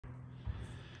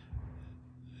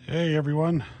Hey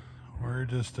everyone, we're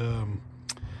just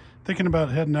thinking about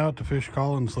heading out to fish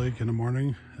Collins Lake in the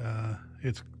morning.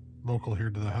 It's local here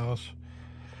to the house,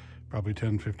 probably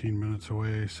 10-15 minutes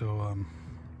away. So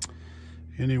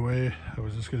anyway, I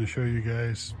was just going to show you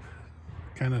guys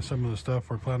kind of some of the stuff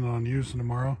we're planning on using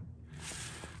tomorrow.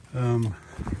 I've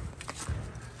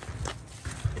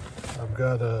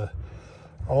got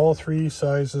all three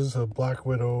sizes of Black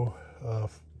Widow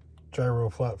gyro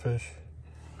flatfish.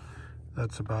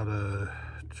 That's about a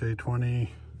J20.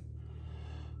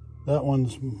 That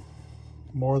one's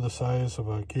more the size of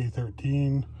a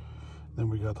K13. Then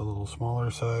we got the little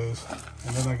smaller size.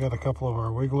 And then I got a couple of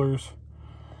our wigglers.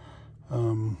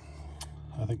 I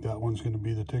think that one's going to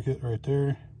be the ticket right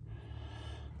there.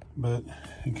 But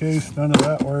in case none of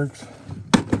that works,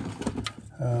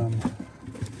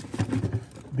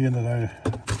 being that I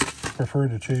prefer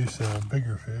to chase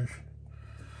bigger fish,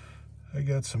 I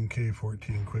got some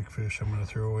K14 quick fish I'm going to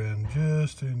throw in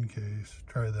just in case.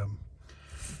 Try them.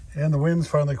 And the wind's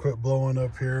finally quit blowing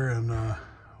up here, and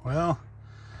well,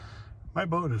 my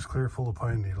boat is clear full of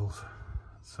pine needles.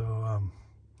 So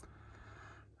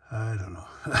I don't know.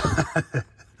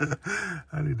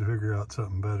 I need to figure out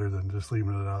something better than just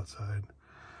leaving it outside.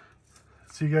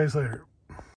 See you guys later.